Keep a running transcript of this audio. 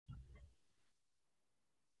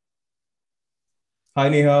Hi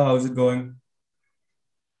Neha, how's it going?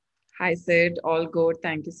 Hi, Sid. All good.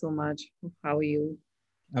 Thank you so much. How are you?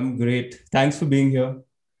 I'm great. Thanks for being here.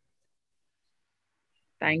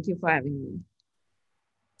 Thank you for having me.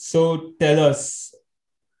 So tell us,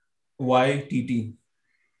 why TT?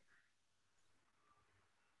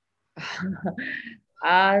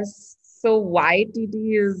 uh, so why TT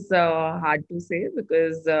is hard to say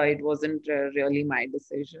because it wasn't really my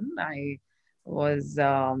decision. I was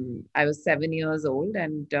 7 years old,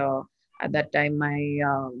 and at that time my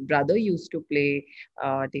brother used to play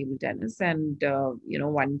table tennis, and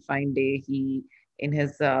one fine day he in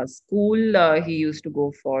his school he used to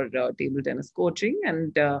go for table tennis coaching,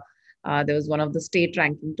 and there was one of the state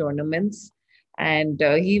ranking tournaments, and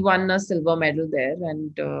he won a silver medal there,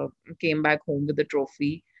 and came back home with the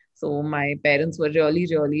trophy. So my parents were really,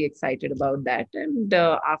 really excited about that. And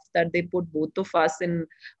after that, they put both of us in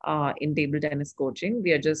table tennis coaching.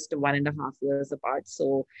 We are just 1.5 years apart,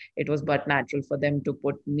 so it was but natural for them to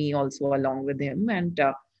put me also along with him. And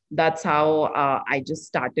that's how I just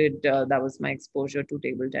started. That was my exposure to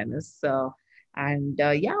table tennis. And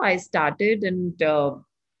yeah, I started, and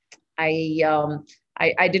I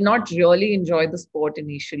I did not really enjoy the sport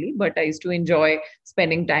initially, but I used to enjoy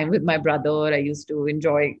spending time with my brother. I used to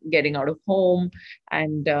enjoy getting out of home,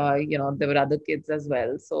 and there were other kids as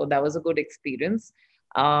well, so that was a good experience.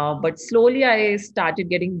 But slowly, I started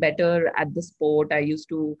getting better at the sport. I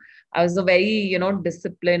was a very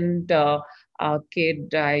disciplined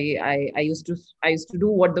kid. I used to do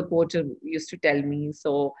what the coach used to tell me.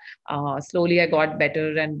 So slowly, I got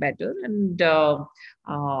better and better, and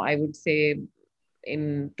I would say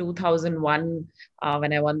in 2001,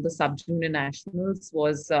 when I won the sub junior nationals,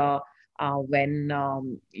 was when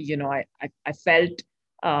I felt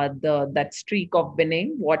the that streak of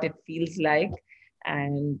winning, what it feels like,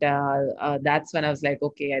 and that's when I was like,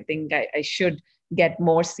 okay, I think I should get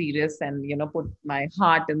more serious and put my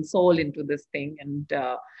heart and soul into this thing, and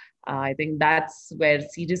I think that's where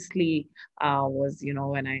seriously was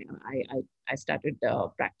when I started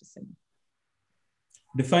practicing.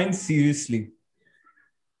 Define seriously.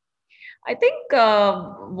 I think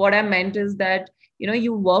what I meant is that,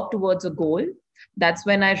 you work towards a goal. That's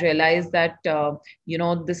when I realized that,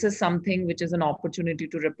 this is something which is an opportunity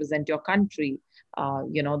to represent your country.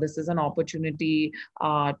 This is an opportunity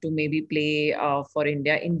to maybe play for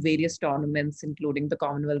India in various tournaments, including the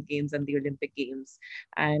Commonwealth Games and the Olympic Games.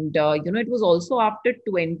 And, it was also after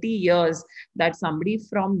 20 years that somebody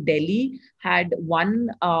from Delhi had won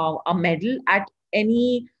a medal at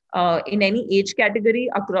in any age category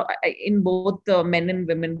across in both men and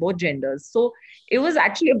women, both genders. So it was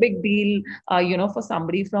actually a big deal, for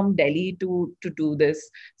somebody from Delhi to do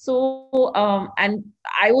this. So and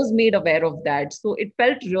I was made aware of that. So it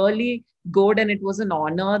felt really good, and it was an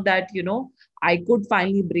honor that I could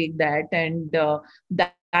finally break that, and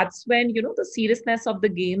that's when the seriousness of the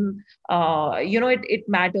game, it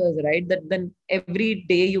matters, right? That then every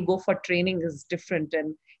day you go for training is different,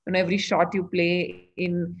 and every shot you play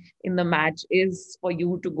in the match is for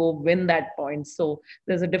you to go win that point. So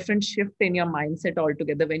there's a different shift in your mindset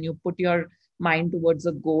altogether when you put your mind towards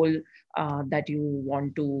a goal that you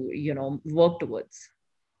want to work towards.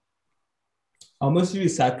 How much do you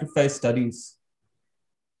sacrifice studies?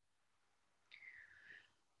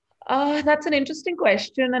 That's an interesting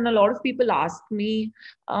question, and a lot of people ask me.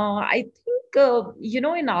 I think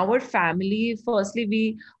in our family, firstly,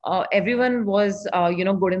 we everyone was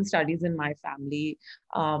good in studies in my family,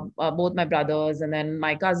 both my brothers and then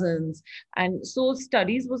my cousins, and so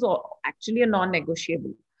studies was actually a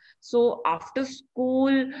non-negotiable. So after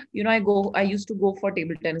school, I used to go for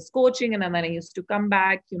table tennis coaching, and then I used to come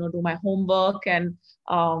back, do my homework, and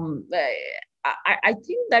I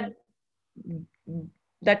think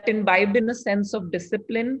that imbibed in a sense of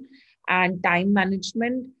discipline and time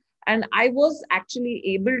management. And I was actually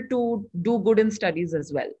able to do good in studies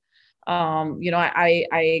as well.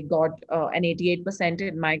 I got an 88%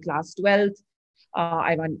 in my class 12th.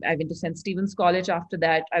 I went to St. Stephen's College after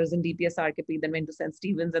that. I was in DPS RKP, then went to St.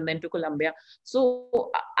 Stephen's, and then to Columbia.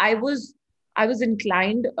 So I was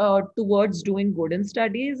inclined towards doing good in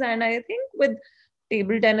studies, and I think with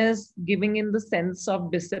table tennis giving in the sense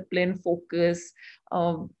of discipline, focus,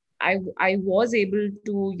 I was able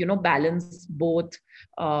to balance both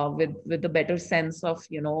with a better sense of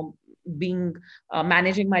being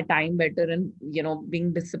managing my time better, and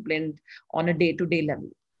being disciplined on a day to day level.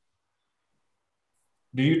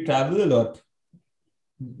 Did you travel a lot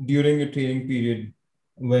during your training period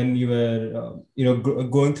when you were,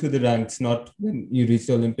 going through the ranks? Not when you reached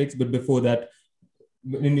the Olympics, but before that,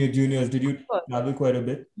 in your juniors, did you travel quite a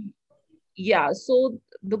bit? Yeah, so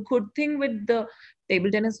the good thing with the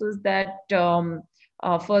table tennis was that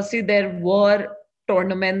firstly there were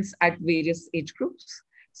tournaments at various age groups.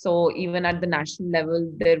 So even at the national level,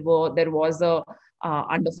 there was a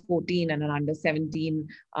under 14 and an under 17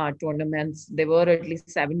 tournaments. There were at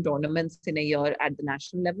least 7 tournaments in a year at the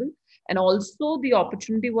national level, and also the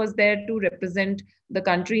opportunity was there to represent the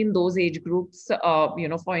country in those age groups,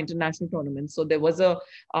 for international tournaments. So there was a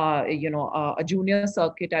junior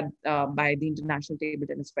circuit by the International Table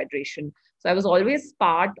Tennis Federation. So I was always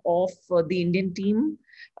part of the Indian team,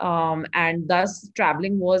 and thus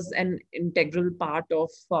traveling was an integral part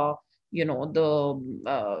of the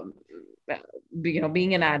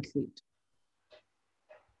being an athlete.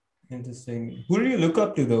 Interesting. Who do you look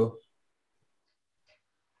up to though?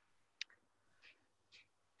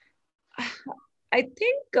 I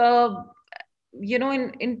think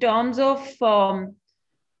in terms of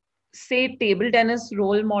say table tennis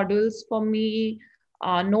role models for me,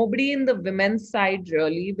 nobody in the women's side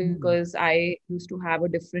really, because I used to have a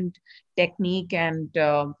different technique, and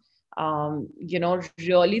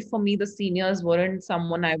really for me the seniors weren't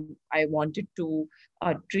someone I wanted to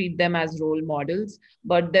treat them as role models.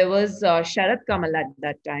 But there was Sharat Kamal at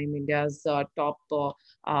that time, India's top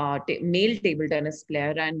male table tennis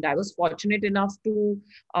player, and I was fortunate enough to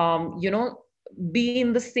be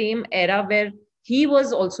in the same era where he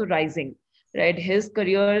was also rising, right? His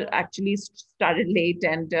career actually started late,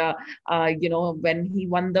 and when he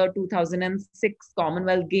won the 2006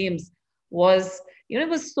 Commonwealth Games, was it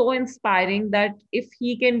was so inspiring that if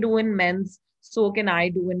he can do in men's, so can I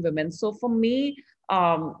do in women. So for me,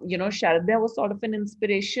 Sharadya was sort of an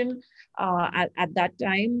inspiration at that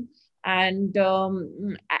time. And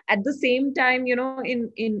at the same time, in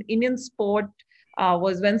Indian sport,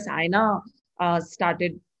 was when Saina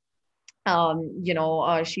started.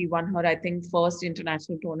 She won her, I think, first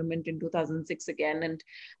international tournament in 2006 again,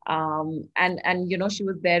 and she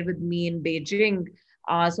was there with me in Beijing.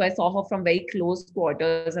 So I saw her from very close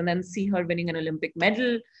quarters, and then see her winning an Olympic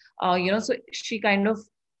medal. So she kind of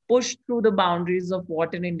pushed through the boundaries of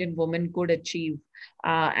what an Indian woman could achieve.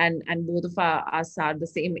 And both of us are the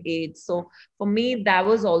same age. So for me, that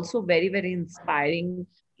was also very, very inspiring.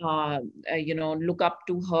 Look up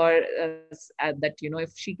to her, that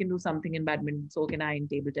if she can do something in badminton, so can I in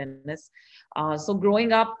table tennis. So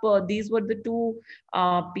growing up, these were the two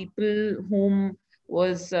people whom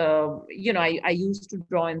was I used to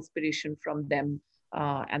draw inspiration from them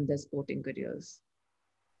and their sporting careers.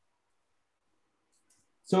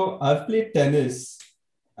 So I've played tennis,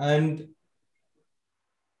 and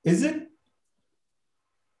is it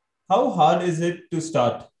how hard is it to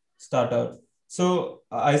start out? So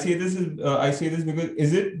I say this because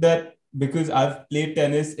is it that because I've played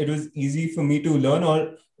tennis, it was easy for me to learn,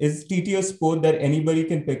 or is TT a sport that anybody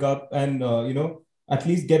can pick up and at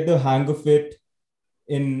least get the hang of it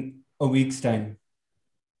in a week's time?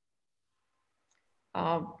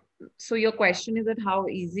 Uh, so your question is that how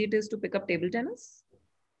easy it is to pick up table tennis?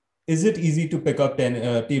 Is it easy to pick up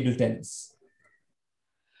table tennis?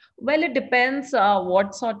 Well, it depends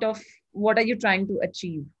what are you trying to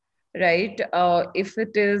achieve, right? If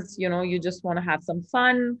it is, you just want to have some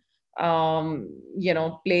fun,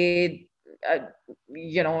 play,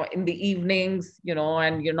 in the evenings,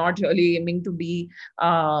 and you're not really aiming to be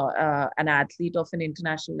an athlete of an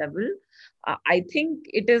international level. I think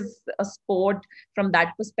it is a sport from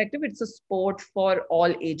that perspective. It's a sport for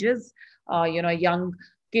all ages. Young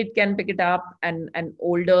kid can pick it up, and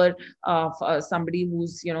older somebody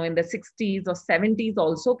who's in the 60s or 70s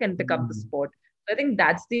also can pick up the sport. I think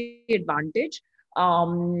that's the advantage.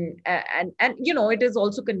 And it is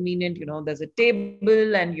also convenient. There's a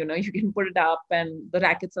table, and you can put it up, and the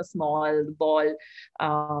rackets are small, the ball,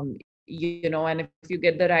 and if you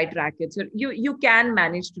get the right rackets, you can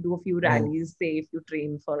manage to do a few Right. rallies, say if you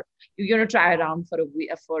train for try around for a week,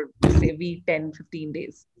 for say a week, 10-15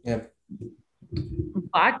 days. Yeah.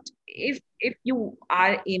 But if you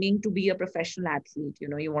are aiming to be a professional athlete,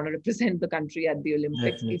 you want to represent the country at the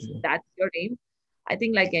Olympics, if Definitely. that's your aim, I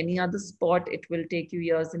think like any other sport, it will take you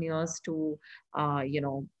years and years to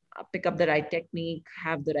pick up the right technique,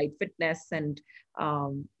 have the right fitness, and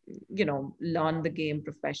learn the game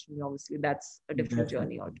professionally. Obviously, that's a different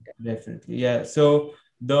journey Definitely. altogether. Definitely. Yeah. So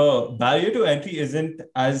the barrier to entry isn't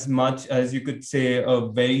as much as you could say a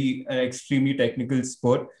very extremely technical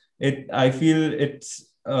sport. I feel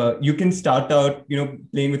you can start out,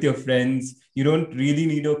 playing with your friends. You don't really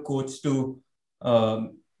need a coach to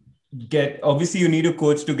um, obviously you need a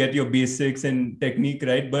coach to get your basics and technique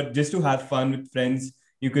right, but just to have fun with friends,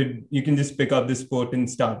 you can just pick up the sport and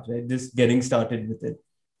start, right? Just getting started with it.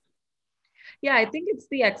 Yeah, I think it's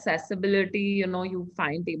the accessibility. You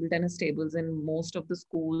find table tennis tables in most of the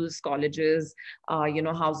schools, colleges,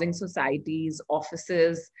 housing societies,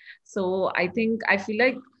 offices. So I feel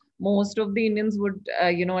like most of the Indians would,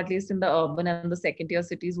 at least in the urban and the second tier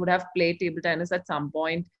cities, would have played table tennis at some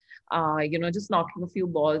point. Just knocking a few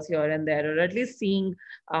balls here and there, or at least seeing,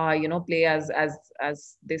 play as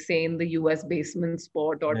they say in the US, basement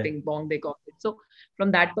sport or Right. ping pong they call it. So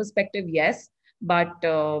from that perspective, yes. But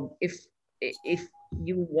if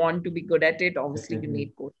you want to be good at it, obviously you Definitely.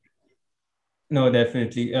 need coach. No,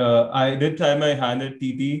 definitely. I did try my hand at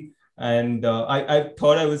TT, and I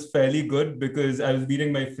thought I was fairly good because I was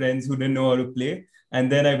beating my friends who didn't know how to play.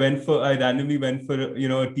 And then I randomly went for,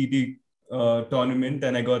 a TT tournament,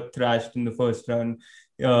 and I got thrashed in the first round.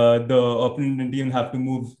 The opponent didn't even have to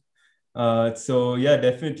move. So yeah,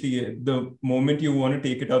 definitely. The moment you want to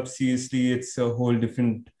take it up seriously, it's a whole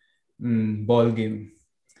different ball game.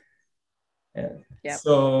 Yeah. Yeah.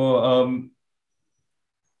 So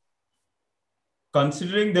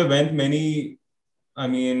considering there went many, I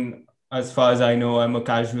mean, as far as I know, I'm a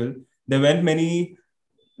casual. There weren't many,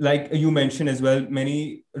 like you mentioned as well,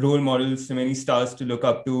 many role models, many stars to look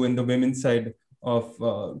up to in the women's side of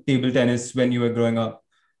table tennis when you were growing up.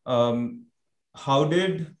 Um, how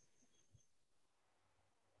did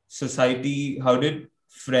how did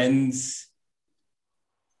friends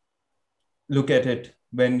look at it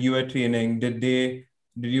when you were training? Did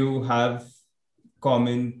you have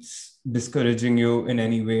comments discouraging you in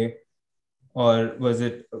any way? Or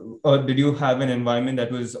or did you have an environment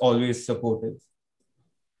that was always supportive?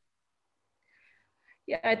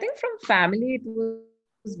 Yeah, I think from family it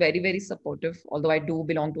was very, very supportive. Although I do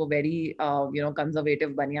belong to a very,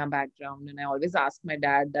 conservative Banya background, and I always ask my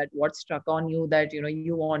dad that what struck on you that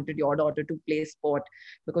you wanted your daughter to play sport,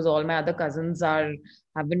 because all my other cousins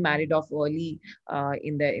have been married off early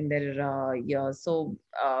in their years. So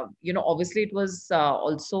obviously it was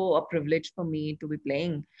also a privilege for me to be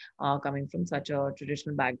playing, coming from such a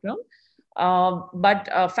traditional background. But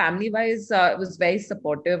family wise, it was very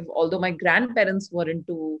supportive, although my grandparents weren't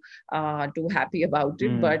too happy about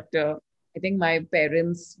it. Mm. But I think my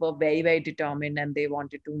parents were very, very determined, and they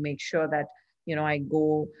wanted to make sure that I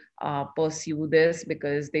go pursue this,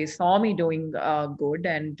 because they saw me doing good.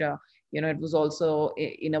 And it was also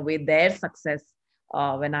in a way their success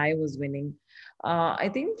when I was winning. I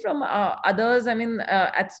think from others, I mean,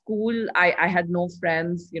 at school, I had no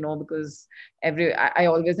friends, because I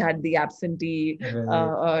always had the absentee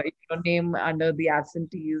Right. name under the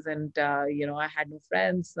absentees, and I had no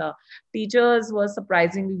friends. Teachers were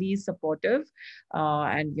surprisingly supportive,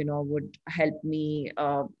 and would help me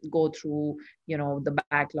go through the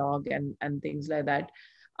backlog and things like that.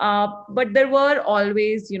 But there were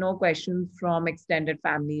always, questions from extended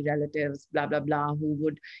family, relatives, blah blah blah, who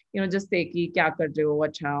would, just say कि क्या कर रहे हो,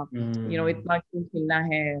 अच्छा, Mm. इतना क्यों खेलना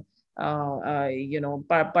है,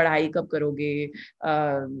 पढ़ाई कब करोगे,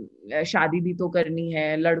 शादी भी तो करनी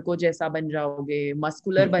है, लड़कों जैसा बन जाओगे,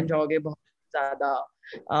 मस्कुलर बन जाओगे बहुत ज्यादा,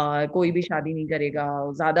 कोई भी शादी नहीं करेगा,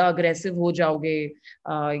 ज्यादा अग्रेसिव हो जाओगे,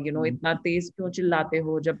 इतना तेज क्यों चिल्लाते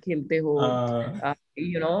हो जब खेलते हो,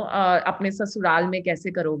 Uh, अपने ससुराल में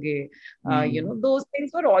कैसे करोगे, mm. those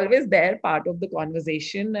things were always there, part of the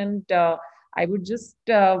conversation. And I would just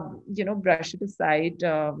brush it aside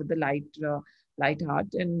with the light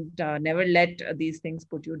heart, and never let these things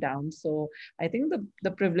put you down. So I think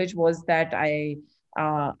the privilege was that I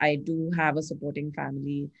do have a supporting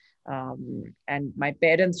family, and my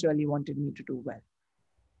parents really wanted me to do well.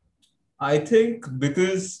 I think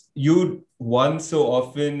because you won so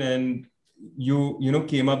often and you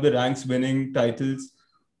came up the ranks winning titles,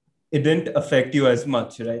 it didn't affect you as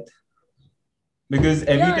much, right? Because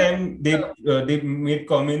every Yeah, time they made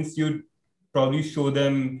comments, you'd probably show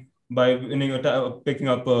them by winning picking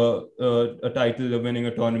up a title or winning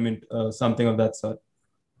a tournament, something of that sort.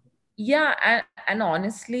 yeah, and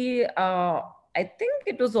honestly, I think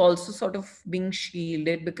it was also sort of being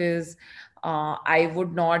shielded, because I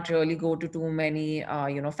would not really go to too many,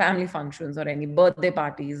 family functions or any birthday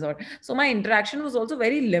parties, or so my interaction was also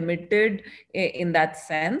very limited in that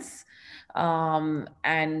sense.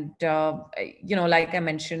 And like I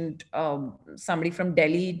mentioned, somebody from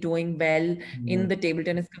Delhi doing well in Mm. the table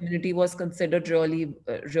tennis community was considered really,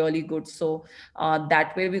 really good. So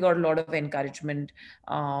that way we got a lot of encouragement.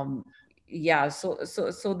 Yeah,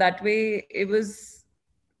 so that way it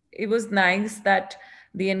was nice that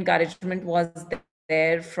the encouragement was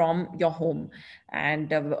there from your home.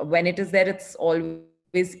 And when it is there, it's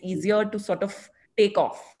always easier to sort of take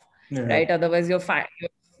off, right? Otherwise Right.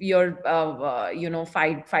 you're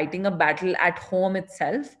fighting a battle at home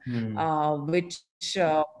itself, Hmm. which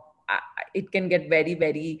it can get very,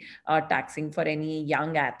 very taxing for any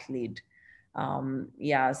young athlete.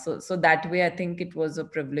 Yeah, so that way, I think it was a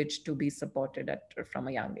privilege to be supported from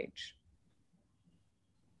a young age.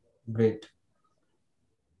 Great.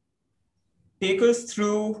 Take us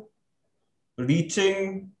through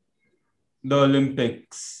reaching the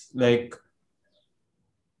Olympics. Like,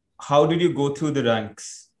 how did you go through the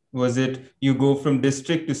ranks? Was it you go from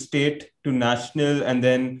district to state to national, and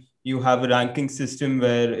then you have a ranking system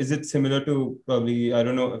where is it similar to probably, I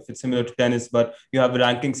don't know if it's similar to tennis, but you have a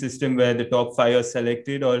ranking system where the top five are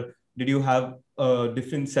selected, or did you have a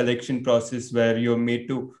different selection process where you're made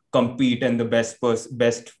to compete and the best,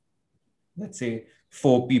 let's say,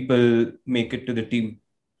 four people make it to the team?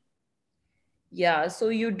 Yeah, so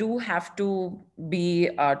you do have to be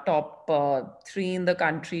top three in the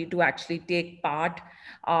country to actually take part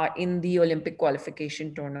in the Olympic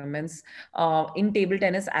qualification tournaments. In table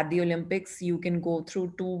tennis at the Olympics, you can go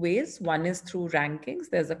through two ways. One is through rankings,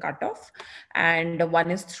 there's a cutoff, and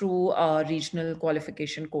one is through regional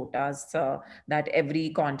qualification quotas that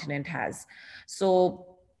every continent has. So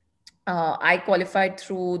I qualified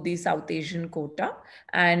through the South Asian quota,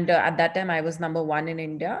 and at that time I was number one in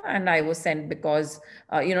India, and I was sent because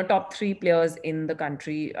top three players in the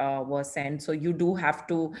country were sent. So you do have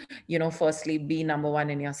to firstly be number one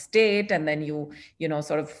in your state, and then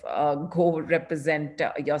sort of go represent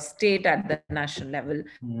your state at the national level.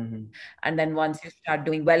 Mhm. And then once you start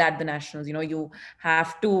doing well at the nationals, you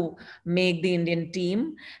have to make the Indian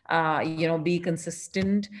team, be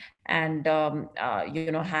consistent, and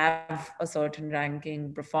have a certain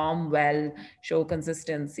ranking, perform well, show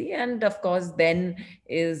consistency, and of course then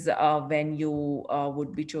is when you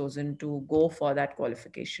would be chosen to go for that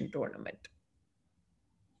qualification tournament.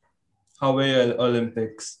 How were your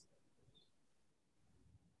Olympics?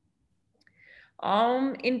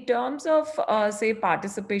 In terms of, say,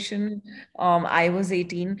 participation, I was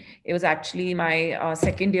 18. It was actually my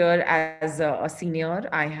second year as a senior.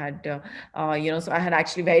 I had, so I had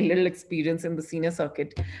actually very little experience in the senior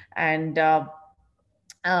circuit, and I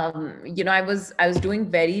was doing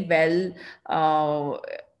very well uh,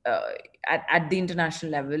 uh, at the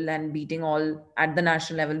international level, and beating all at the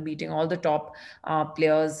national level, beating all the top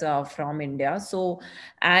players from India. So,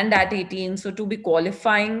 and at 18, so to be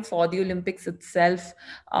qualifying for the Olympics itself,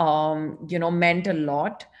 meant a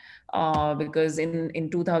lot. Because in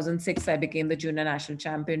 2006 I became the junior national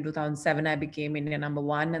champion. 2007 I became India number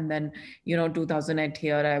one, and then 2008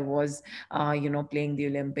 here I was playing the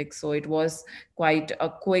Olympics. So it was quite a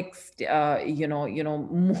quick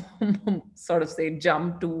sort of say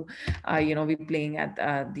jump to be playing at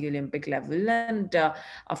the Olympic level. And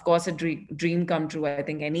of course a dream come true. I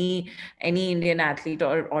think any Indian athlete,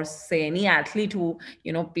 or say any athlete who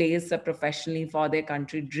plays professionally for their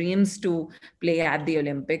country, dreams to play at the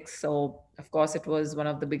Olympics. So of course it was one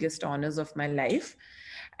of the biggest honors of my life.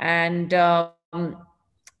 And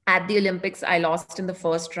at the Olympics, I lost in the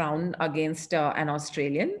first round against an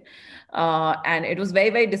Australian. And it was very,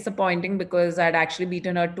 very disappointing because I'd actually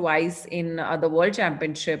beaten her twice in the World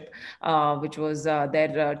Championship, which was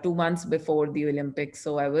there 2 months before the Olympics.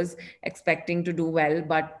 So I was expecting to do well.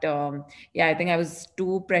 But yeah, I think I was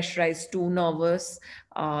too pressurized, too nervous.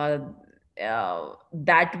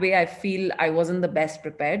 That way, I feel I wasn't the best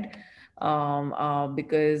prepared.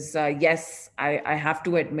 Because yes, I have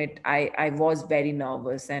to admit I was very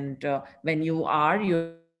nervous, and when you're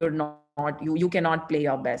not, you cannot play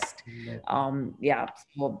your best. Yeah,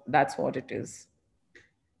 so that's what it is.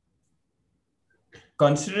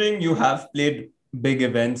 Considering you have played big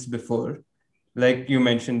events before, like you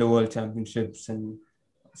mentioned the World Championships and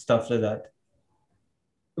stuff like that,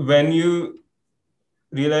 when you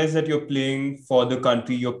realize that you're playing for the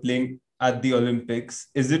country, you're playing at the Olympics,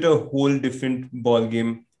 is it a whole different ball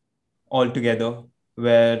game altogether,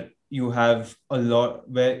 where you have a lot,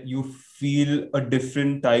 where you feel a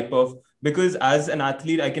different type of, because as an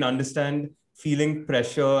athlete I can understand feeling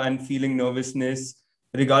pressure and feeling nervousness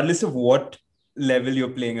regardless of what level you're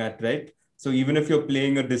playing at, right? So even if you're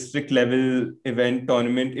playing a district level event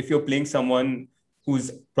tournament, if you're playing someone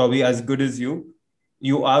who's probably as good as you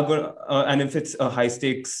are going to, and if it's a high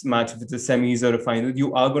stakes match, if it's a semis or a final,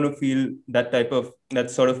 you are going to feel that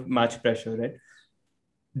sort of match pressure, right?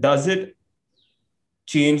 Does it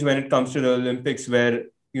change when it comes to the Olympics, where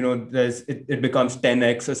it becomes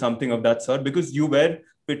 10x or something of that sort? Because you were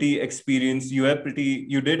pretty experienced,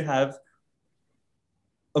 you did have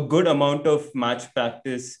a good amount of match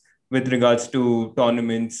practice with regards to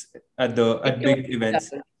tournaments It at big totally events.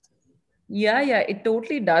 does. Yeah, it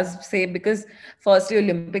totally does say, because firstly,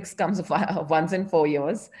 Olympics comes once in 4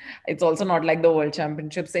 years. It's also not like the World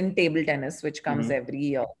Championships in table tennis, which comes Hmm. every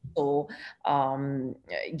year. So,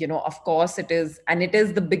 of course, it is, and it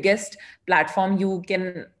is the biggest platform you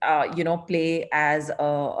can, play as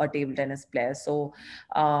a table tennis player. So,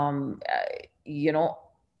 you know,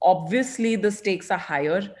 obviously the stakes are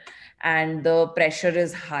higher and the pressure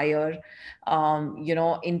is higher.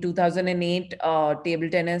 In 2008, table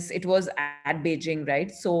tennis, it was at Beijing, right?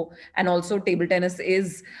 So, and also table tennis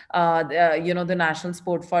is the national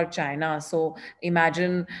sport for China. So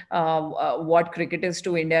imagine what cricket is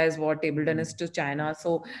to India is what table tennis to China.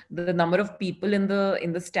 So the number of people in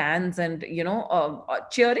the stands, and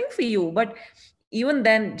cheering for you. But even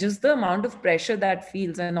then, just the amount of pressure that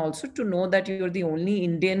feels, and also to know that you're the only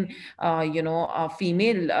Indian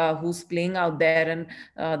female who's playing out there, and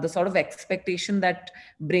the sort of expectation that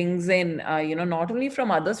brings in, not only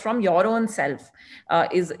from others, from your own self,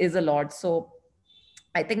 is a lot. So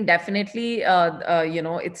I think definitely,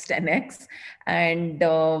 it's 10x, and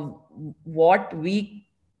what we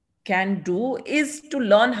can do is to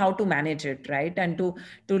learn how to manage it, right? And to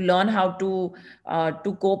learn how to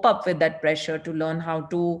cope up with that pressure, to learn how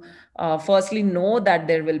to firstly know that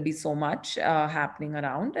there will be so much happening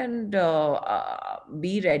around, and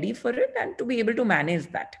be ready for it, and to be able to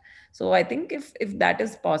manage that. So I think if that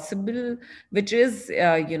is possible, which is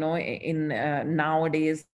in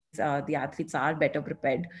nowadays, the athletes are better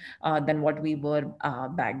prepared than what we were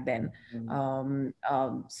back then.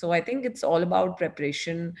 So I think it's all about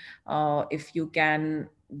preparation, if you can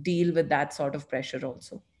deal with that sort of pressure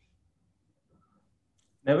also.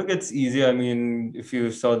 Never gets easier. I mean, if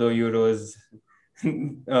you saw the Euros,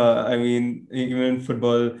 I mean, even in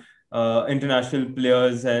football, international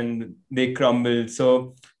players and they crumbled.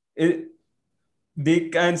 So it, they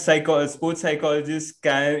can sports psychologists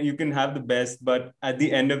can you can have the best, but at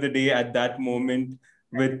the end of the day, at that moment,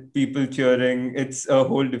 with people cheering, it's a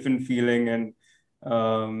whole different feeling, and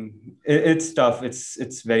it's tough.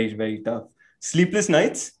 It's very very tough. Sleepless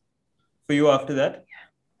nights for you after that.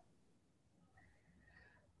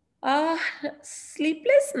 Uh,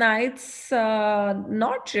 Sleepless nights,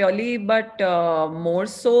 not really, but more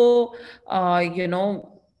so,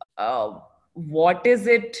 what is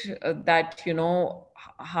it that,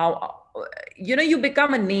 how, you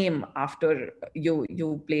become a name after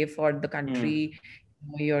you play for the Hmm. country.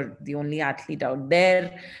 You're the only athlete out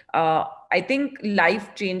there. I think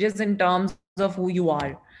life changes in terms of who you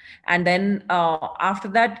are. And then after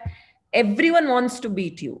that, everyone wants to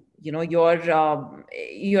beat you. You're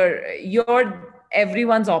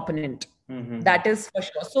everyone's opponent. Hmm. That is for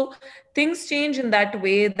sure. So things change in that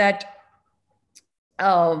way, that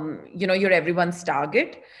you're everyone's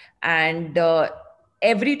target. And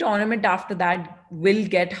every tournament after that will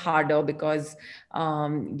get harder, because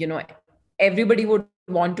everybody would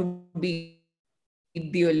want to beat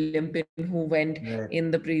the Olympian who went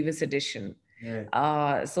in the previous edition. Right.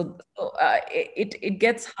 It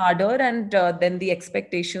gets harder, and then the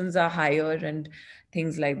expectations are higher, and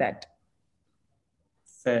things like that.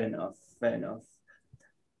 Fair enough. Fair enough.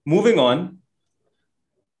 Moving on,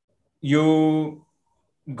 you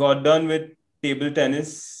got done with table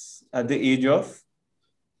tennis at the age of.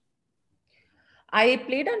 I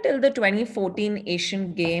played until the 2014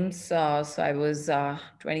 Asian Games. So I was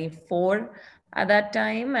 24 at that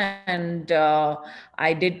time. And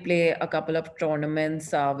I did play a couple of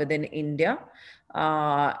tournaments within India.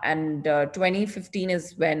 And 2015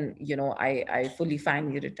 is when, I fully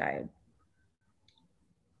finally retired.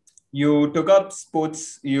 You took up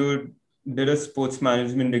sports, you did a sports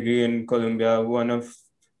management degree in Columbia, one of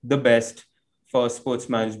the best for sports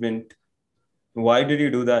management. Why did you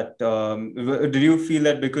do that? Did you feel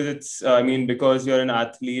that because I mean, because you're an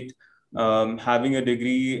athlete, having a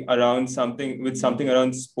degree around something with something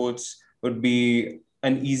around sports would be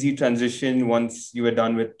an easy transition once you were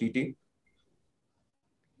done with TT?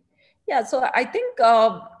 Yeah, so I think,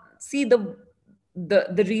 see,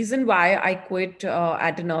 the reason why I quit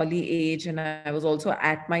at an early age, and I was also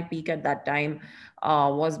at my peak at that time,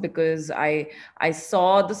 was because I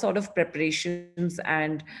saw the sort of preparations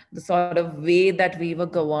and the sort of way that we were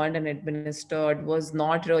governed and administered was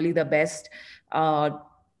not really the best. Uh,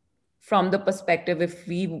 from the perspective, if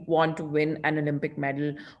we want to win an Olympic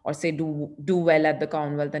medal, or say do well at the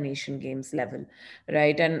Commonwealth and Asian Games level,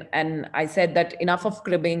 right? And I said that enough of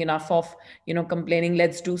cribbing, enough of complaining,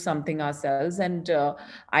 let's do something ourselves. And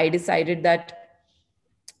I decided that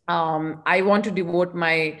I want to devote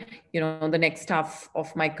my, the next half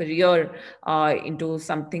of my career into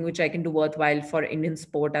something which I can do worthwhile for Indian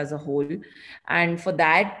sport as a whole. And for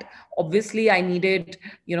that, obviously, I needed,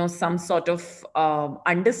 some sort of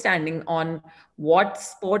understanding on what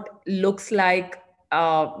sport looks like,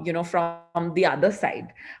 from the other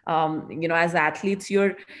side. As athletes,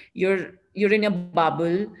 you're in a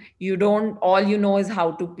bubble. You don't, all you know is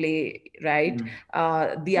how to play, right?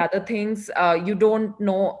 Mm. The other things you don't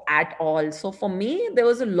know at all. So for me, there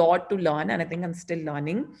was a lot to learn, and I think I'm still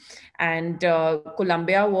learning. And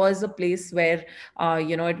Colombia was a place where,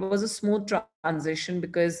 it was a smooth transition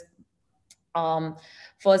because um,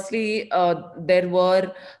 firstly, there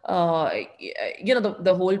were,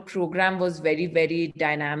 the whole program was very, very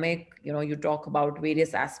dynamic. You talk about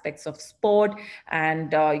various aspects of sport,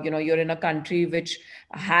 and, you're in a country which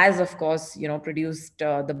has, of course, produced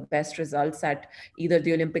the best results at either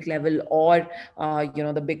the Olympic level or,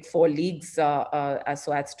 the big four leagues, as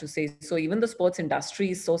so as to say. So even the sports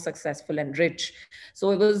industry is so successful and rich.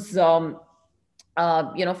 So it was,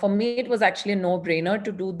 for me, it was actually a no-brainer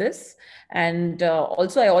to do this. And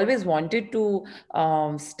also, I always wanted to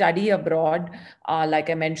study abroad. Like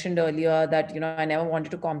I mentioned earlier, that I never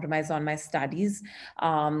wanted to compromise on my studies.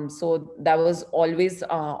 So that was always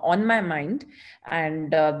on my mind,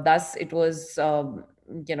 and thus it was,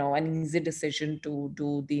 an easy decision to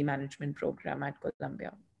do the management program at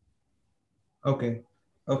Columbia. Okay.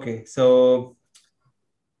 Okay. So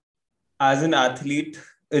as an athlete,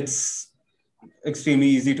 it's extremely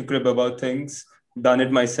easy to crib about things. Done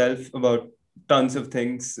it myself about tons of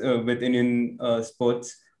things with Indian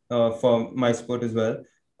sports for my sport as well.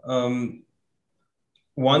 Um,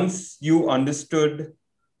 Once you understood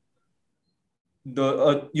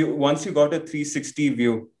you once you got a 360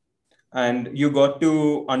 view and you got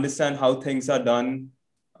to understand how things are done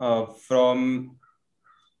from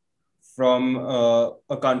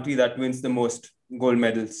a country that wins the most gold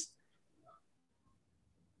medals.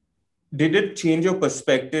 Did it change your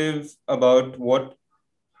perspective about what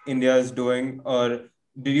India is doing, or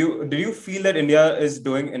did you feel that India is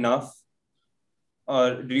doing enough,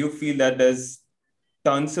 or do you feel that there's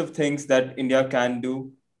tons of things that India can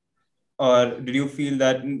do, or did you feel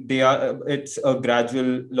that it's a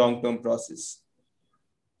gradual long-term process?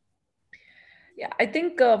 Yeah, I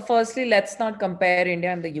think firstly, let's not compare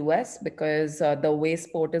India and the US, because the way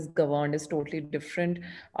sport is governed is totally different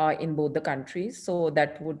in both the countries. So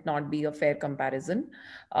that would not be a fair comparison.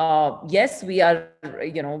 Yes, we are,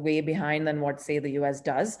 way behind than what, say, the US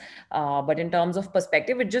does. But in terms of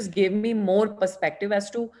perspective, it just gave me more perspective as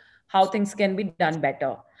to how things can be done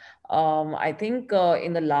better. I think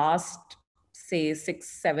in the last, say, 6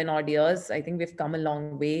 7 odd years, I think we've come a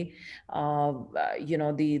long way.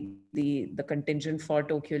 The contingent for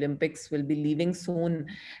Tokyo Olympics will be leaving soon,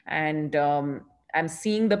 and I'm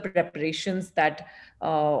seeing the preparations that,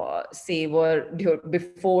 say, were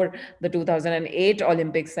before the 2008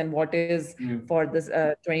 Olympics, and what is Mm. for this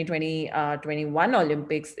 2020 21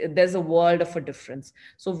 Olympics. There's a world of a difference.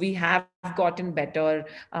 So we have gotten better,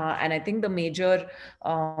 and I think the major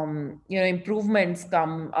improvements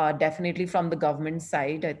come definitely from the government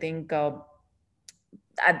side. I think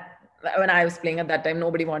at when I was playing at that time,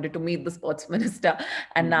 nobody wanted to meet the sports minister,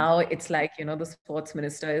 and Mm. now it's like, the sports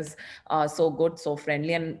minister is so good, so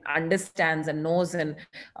friendly, and understands and knows, and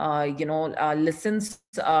listens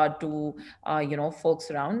to folks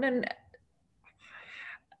around,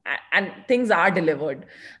 and things are delivered.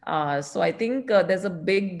 So I think there's a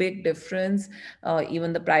big difference.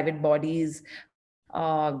 Even the private bodies,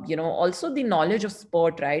 also the knowledge of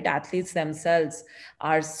sport, right? Athletes themselves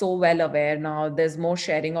are so well aware now. There's more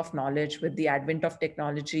sharing of knowledge with the advent of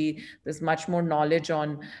technology. There's much more knowledge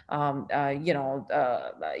on,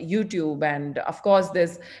 YouTube, and of course,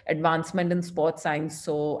 there's advancement in sports science.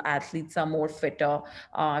 So athletes are more fitter.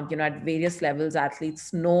 At various levels,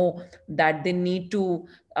 athletes know that they need to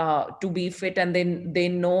be fit, and then they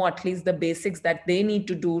know at least the basics that they need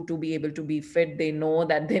to do to be able to be fit. They know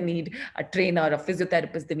that they need a trainer, a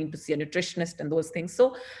physiotherapist, they need to see a nutritionist, and those things.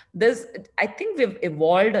 So there's, I think we've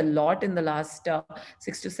evolved a lot in the last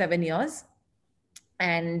 6 to 7 years,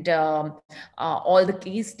 and all the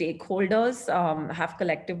key stakeholders have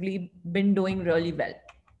collectively been doing really well.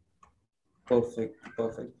 Perfect.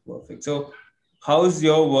 So, how's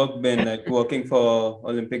your work been, like working for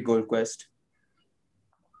Olympic Gold Quest?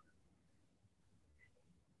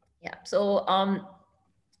 Yeah, so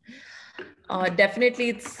definitely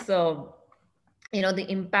it's the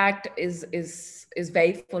impact is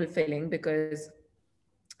very fulfilling, because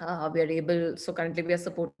we are able, so currently we are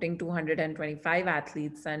supporting 225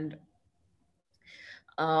 athletes, and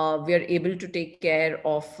we are able to take care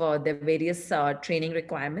of their various training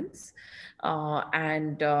requirements.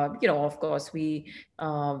 And of course, we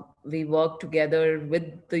work together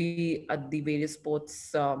with the various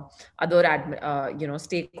sports other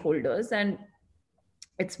stakeholders. And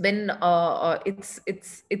it's an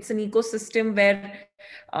ecosystem where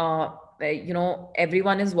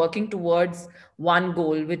everyone is working towards one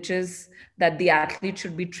goal, which is that the athlete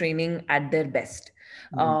should be training at their best.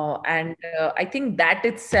 And I think that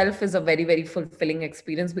itself is a very, very fulfilling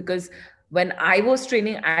experience, because when I was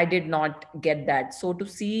training, I did not get that. So to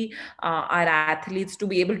see our athletes, to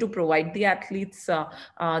be able to provide the athletes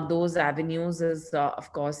those avenues is,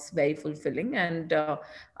 of course, very fulfilling, and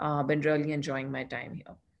been really enjoying my time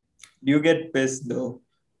here. Do you get pissed though?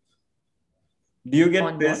 On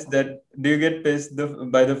what? Do you get pissed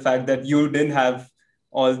by the fact that you didn't have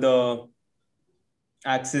all the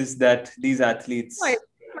access that these No, I athletes? think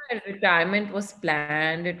my retirement was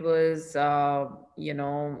planned. It was,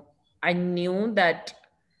 I knew that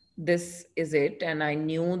this is it, and I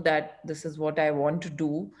knew that this is what I want to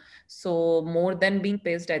do. So more than being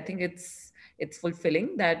pissed, I think it's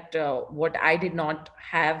fulfilling that what I did not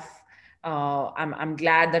have. I'm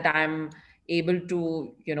glad that I'm able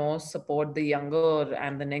to support the younger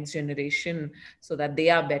and the next generation, so that they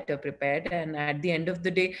are better prepared. And at the end of the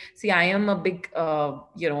day, see, I am a big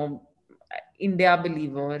India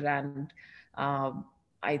believer, and uh,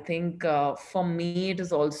 I think for me it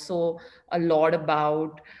is also a lot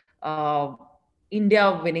about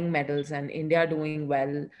India winning medals and India doing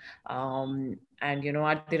well, and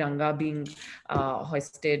our Tiranga being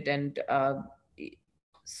hoisted. And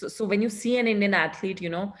so when you see an Indian athlete,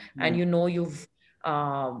 and you've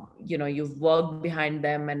worked behind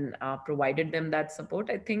them and provided them that support,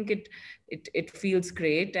 I think it feels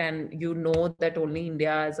great. And that only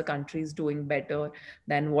India as a country is doing better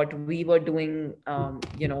than what we were doing,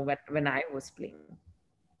 when I was playing.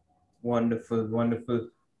 Wonderful, wonderful.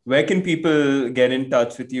 Where can people get in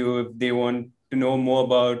touch with you if they want to know more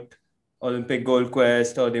about Olympic Gold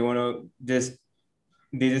Quest, or they just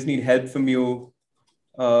need help from you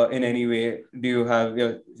in any way? Do you have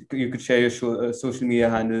you could share your social media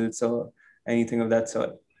handles or anything of that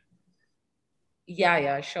sort?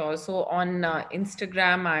 Yeah, sure. So on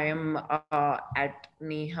Instagram, I am at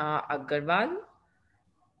Neha Agarwal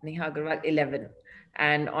 11,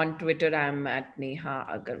 and on Twitter, I'm at Neha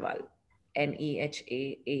Agarwal,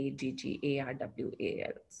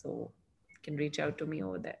 NEHAAGGARWAL. So you can reach out to me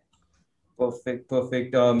over there. Perfect,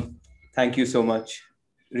 perfect. Thank you so much.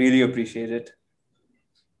 Really appreciate it.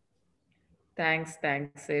 Thanks,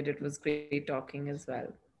 Sid. It was great talking as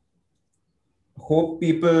well. Hope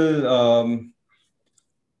people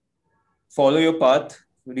follow your path,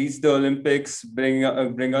 reach the Olympics, bring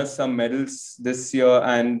us some medals this year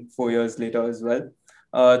and 4 years later as well.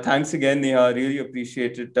 Thanks again, Neha. Really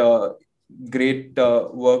appreciate it. Great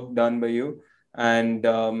work done by you, and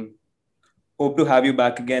hope to have you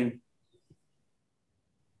back again.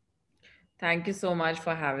 Thank you so much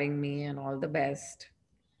for having me, and all the best.